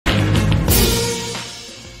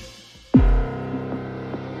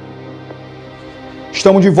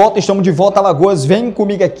Estamos de volta, Alagoas, vem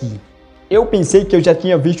comigo aqui. Eu pensei que eu já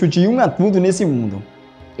tinha visto de um a tudo nesse mundo.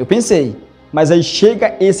 Eu pensei, mas aí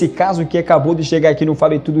chega esse caso que acabou de chegar aqui no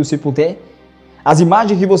Fale Tudo Se Puder. As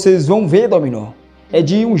imagens que vocês vão ver, Dominó, é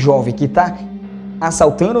de um jovem que está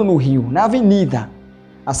assaltando no Rio, na avenida,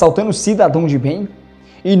 assaltando cidadão de bem.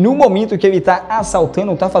 E no momento que ele está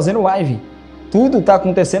assaltando, está fazendo live. Tudo está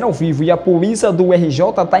acontecendo ao vivo e a polícia do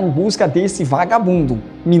RJ está em busca desse vagabundo.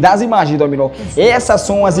 Me dá as imagens, Dominó. Essas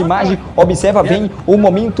são as imagens. Observa bem o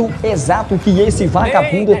momento exato que esse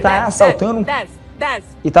vagabundo está assaltando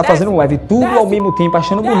e está fazendo live. Tudo ao mesmo tempo,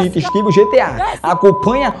 achando bonito, estilo GTA.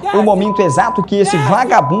 Acompanha o momento exato que esse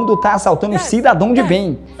vagabundo está assaltando o cidadão de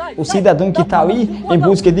bem. O cidadão que está ali em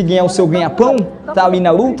busca de ganhar o seu ganha-pão, está ali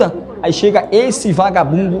na luta. Aí chega esse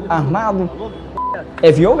vagabundo armado.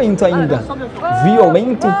 É violento ainda,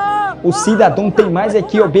 violento. O cidadão tem mais é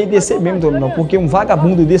que obedecer mesmo, Dominó, porque um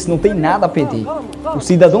vagabundo desse não tem nada a perder. O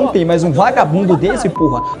cidadão tem, mas um vagabundo desse,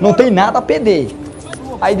 porra, não tem nada a perder.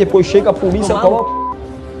 Aí depois chega a polícia,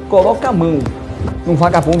 coloca a mão num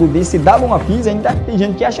vagabundo desse, dá uma pisa, ainda tem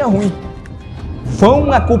gente que acha ruim.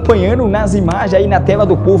 Vão acompanhando nas imagens aí na tela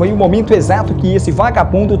do povo aí o momento exato que esse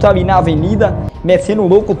vagabundo tá ali na avenida, metendo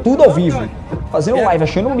louco tudo ao vivo, fazendo live,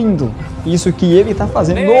 achando lindo. Isso que ele tá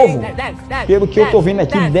fazendo novo. Pelo que eu tô vendo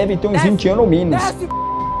aqui, ele deve ter uns 20 anos ou menos.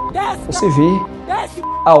 Você vê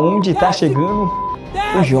aonde tá chegando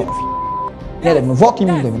o jovem. Não vote em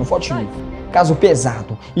mim, não vote em mim. Caso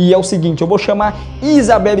pesado. E é o seguinte, eu vou chamar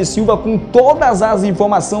Isabelle Silva com todas as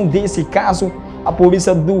informações desse caso. A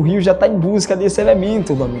polícia do Rio já está em busca desse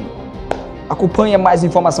elemento, Dominó. Acompanha mais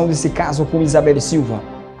informação desse caso com Isabelle Silva.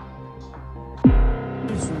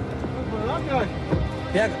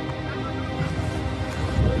 Pega.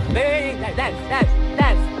 Vem,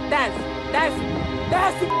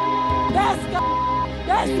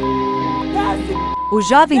 desce. O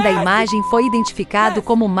jovem da imagem foi identificado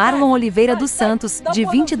como Marlon Oliveira dos Santos, de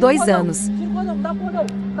 22 anos.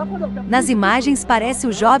 Nas imagens parece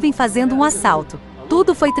o jovem fazendo um assalto.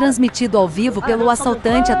 Tudo foi transmitido ao vivo pelo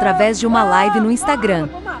assaltante através de uma live no Instagram.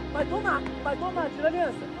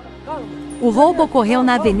 O roubo ocorreu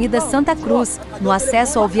na Avenida Santa Cruz, no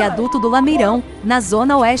acesso ao viaduto do Lameirão, na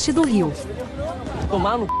zona oeste do Rio.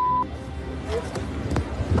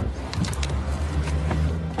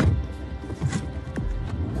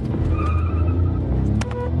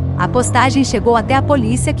 A postagem chegou até a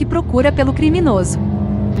polícia, que procura pelo criminoso.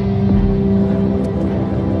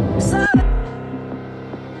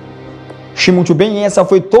 Muito bem, essa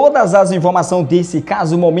foi todas as informações desse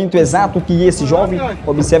caso, o momento exato que esse jovem,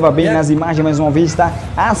 observa bem nas imagens, mais uma vez está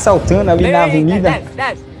assaltando ali na avenida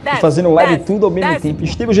e fazendo live tudo ao mesmo tempo,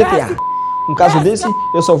 estilo GTA. Um caso desse,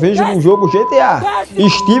 eu só vejo no jogo GTA,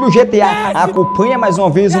 estilo GTA. Acompanha mais uma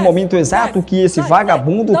vez o momento exato que esse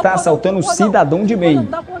vagabundo está assaltando o cidadão de bem.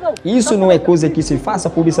 Isso não é coisa que se faça,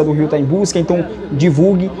 a polícia do Rio está em busca, então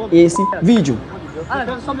divulgue esse vídeo.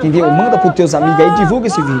 Entendeu? Manda para os teus amigos aí, divulga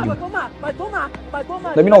esse vídeo.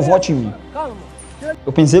 Dominó, vote em mim.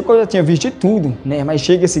 Eu pensei que eu já tinha visto de tudo, né? Mas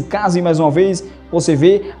chega esse caso e mais uma vez você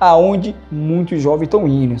vê aonde muitos jovens estão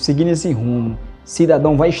indo, seguindo esse rumo.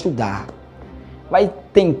 Cidadão vai estudar, vai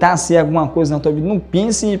tentar ser alguma coisa na tua vida. Não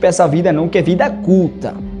pense para essa vida não, que é vida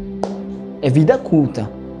culta. É vida culta.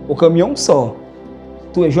 O caminho é um só.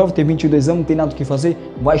 Tu é jovem, tem 22 anos, não tem nada o que fazer,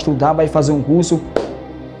 vai estudar, vai fazer um curso.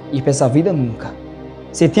 E para essa vida nunca.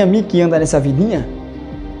 Você tem amigo que anda nessa vidinha?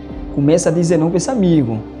 Começa a dizer não para esse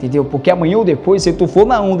amigo, entendeu? Porque amanhã ou depois, se tu for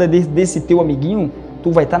na onda desse teu amiguinho,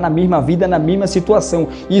 tu vai estar na mesma vida, na mesma situação.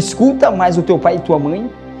 E escuta mais o teu pai e tua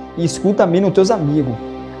mãe, e escuta menos os teus amigos.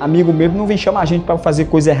 Amigo mesmo não vem chamar a gente para fazer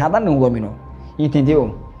coisa errada não, Dominó.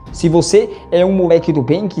 Entendeu? Se você é um moleque do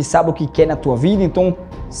bem, que sabe o que quer na tua vida, então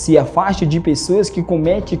se afaste de pessoas que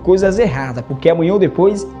cometem coisas erradas, porque amanhã ou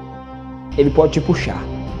depois, ele pode te puxar.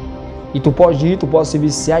 E tu pode ir, tu pode se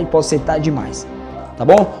viciar e pode aceitar demais. Tá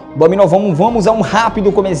bom? Dominó, vamos a um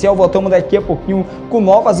rápido comercial. Voltamos daqui a pouquinho com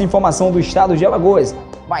novas informações do estado de Alagoas.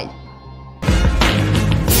 Vai!